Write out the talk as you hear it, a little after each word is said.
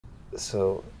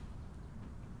So,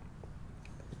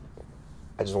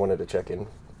 I just wanted to check in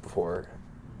before.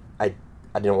 I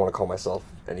didn't want to call myself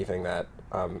anything that,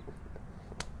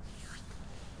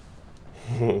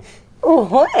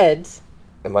 What?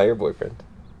 Am I your boyfriend?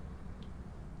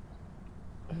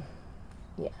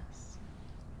 Yes.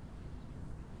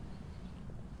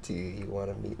 Do you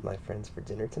want to meet my friends for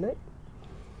dinner tonight?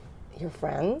 Your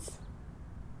friends?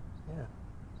 Yeah.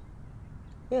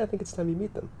 Yeah, I think it's time you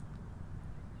meet them.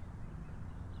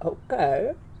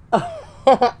 Okay.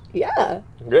 Yeah.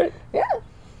 Great. Yeah.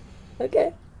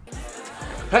 Okay.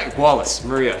 Hey, Wallace,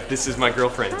 Maria, this is my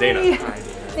girlfriend, Dana. Hi.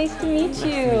 Nice to meet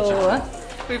you.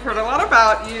 We've heard a lot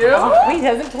about you. Oh, wait, he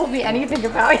hasn't told me anything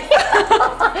about you.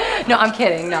 No, I'm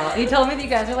kidding. No, he told me that you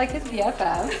guys are like his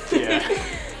BFFs. Yeah.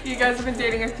 You guys have been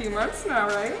dating a few months now,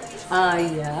 right?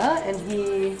 Yeah, and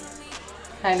he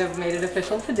kind of made it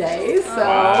official today, so.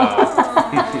 Wow.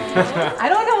 I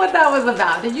don't know what that was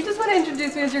about. Did you just want to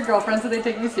introduce me as your girlfriend so they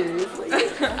take me seriously?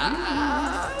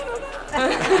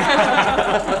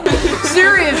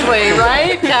 Seriously,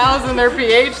 right? Cows and their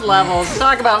pH levels.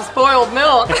 Talk about spoiled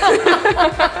milk.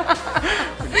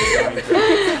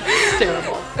 It's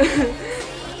terrible.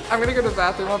 I'm gonna go to the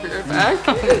bathroom. I'll be right back.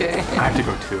 Okay. I have to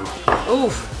go too.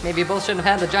 Oof, maybe you both shouldn't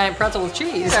have had the giant pretzel with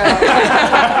cheese.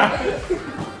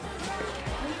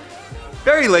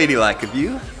 Very ladylike of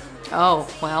you. Oh,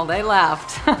 well, they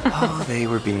laughed. Oh, they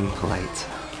were being polite.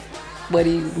 What do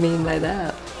you mean by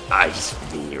that? I just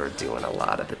mean you were doing a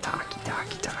lot of the talky.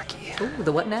 Ooh,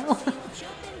 the what now?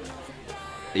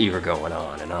 You were going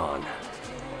on and on.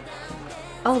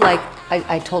 Oh, like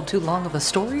I told too long of a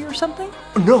story or something?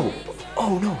 No.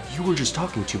 Oh, no. You were just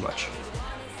talking too much.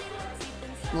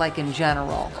 Like in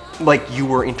general. Like you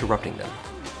were interrupting them.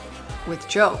 With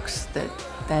jokes that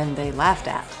then they laughed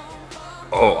at.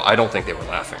 Oh, I don't think they were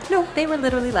laughing. No, they were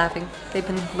literally laughing. They've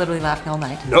been literally laughing all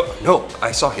night. No.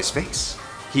 I saw his face.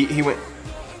 He went...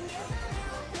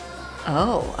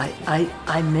 Oh,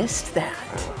 I missed that.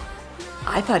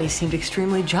 I thought he seemed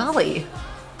extremely jolly.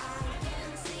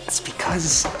 It's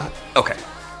because... okay.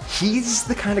 He's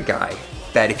the kind of guy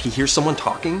that if he hears someone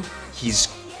talking, he's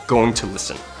going to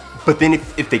listen. But then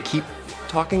if they keep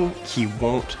talking, he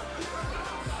won't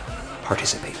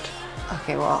participate.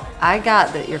 Okay, well, I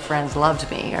got that your friends loved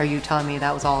me. Are you telling me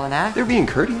that was all an act? They're being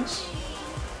courteous.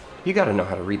 You gotta know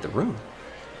how to read the room.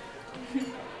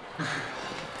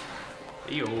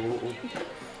 Yo.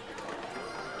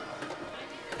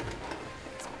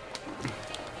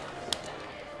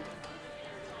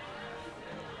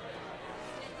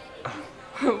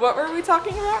 What were we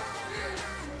talking about?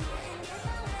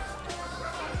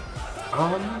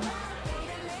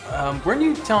 Weren't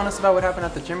you telling us about what happened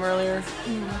at the gym earlier?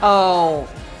 Oh,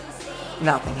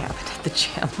 nothing happened at the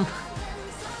gym.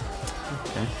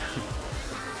 Okay.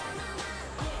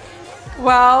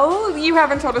 Well, you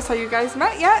haven't told us how you guys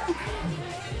met yet.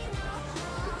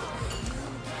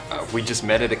 We just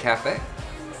met at a cafe.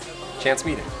 Chance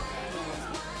meeting.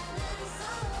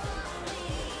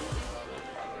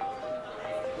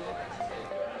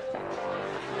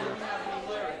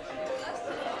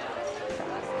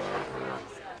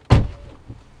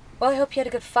 Well, I hope you had a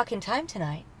good fucking time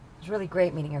tonight. It was really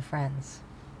great meeting your friends.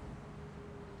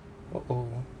 Uh-oh.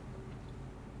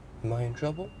 Am I in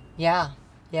trouble? Yeah.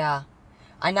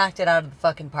 I knocked it out of the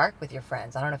fucking park with your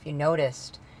friends. I don't know if you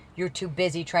noticed. You were too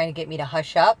busy trying to get me to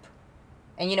hush up.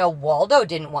 And you know, Waldo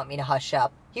didn't want me to hush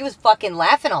up. He was fucking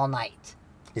laughing all night.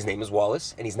 His name is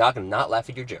Wallace, and he's not gonna not laugh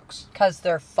at your jokes. 'Cause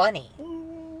they're funny.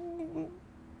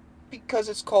 Because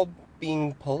it's called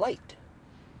being polite.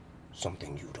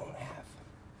 Something you don't have.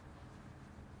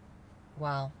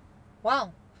 Wow.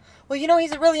 Well, you know,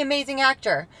 he's a really amazing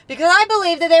actor. Because I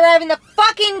believe that they were having the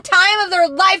fucking time of their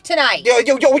life tonight. Yo,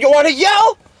 you wanna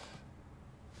yell?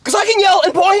 'Cause I can yell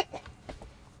and point.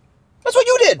 That's what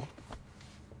you did. I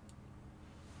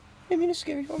didn't mean to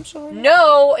scare you, I'm sorry.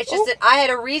 No, it's just that I had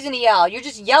a reason to yell. You're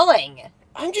just yelling.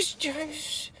 I just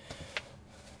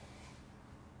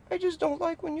don't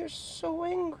like when you're so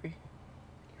angry.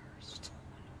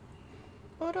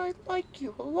 But I like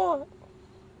you a lot.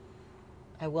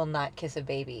 I will not kiss a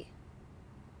baby.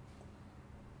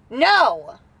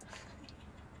 No!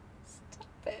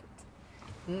 Stop it.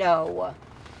 No.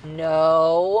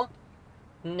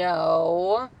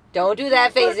 Don't do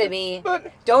that face at me.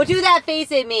 Don't do that face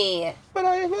at me. But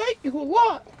I like you a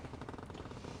lot.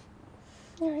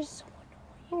 You're so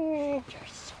annoying.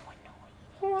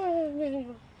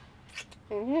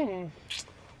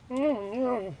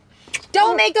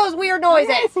 Don't make those weird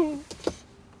noises.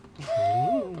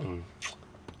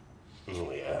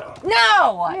 Yeah.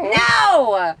 No!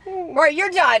 All right, you're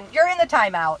done. You're in the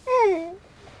timeout.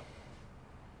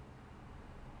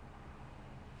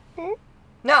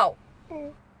 No.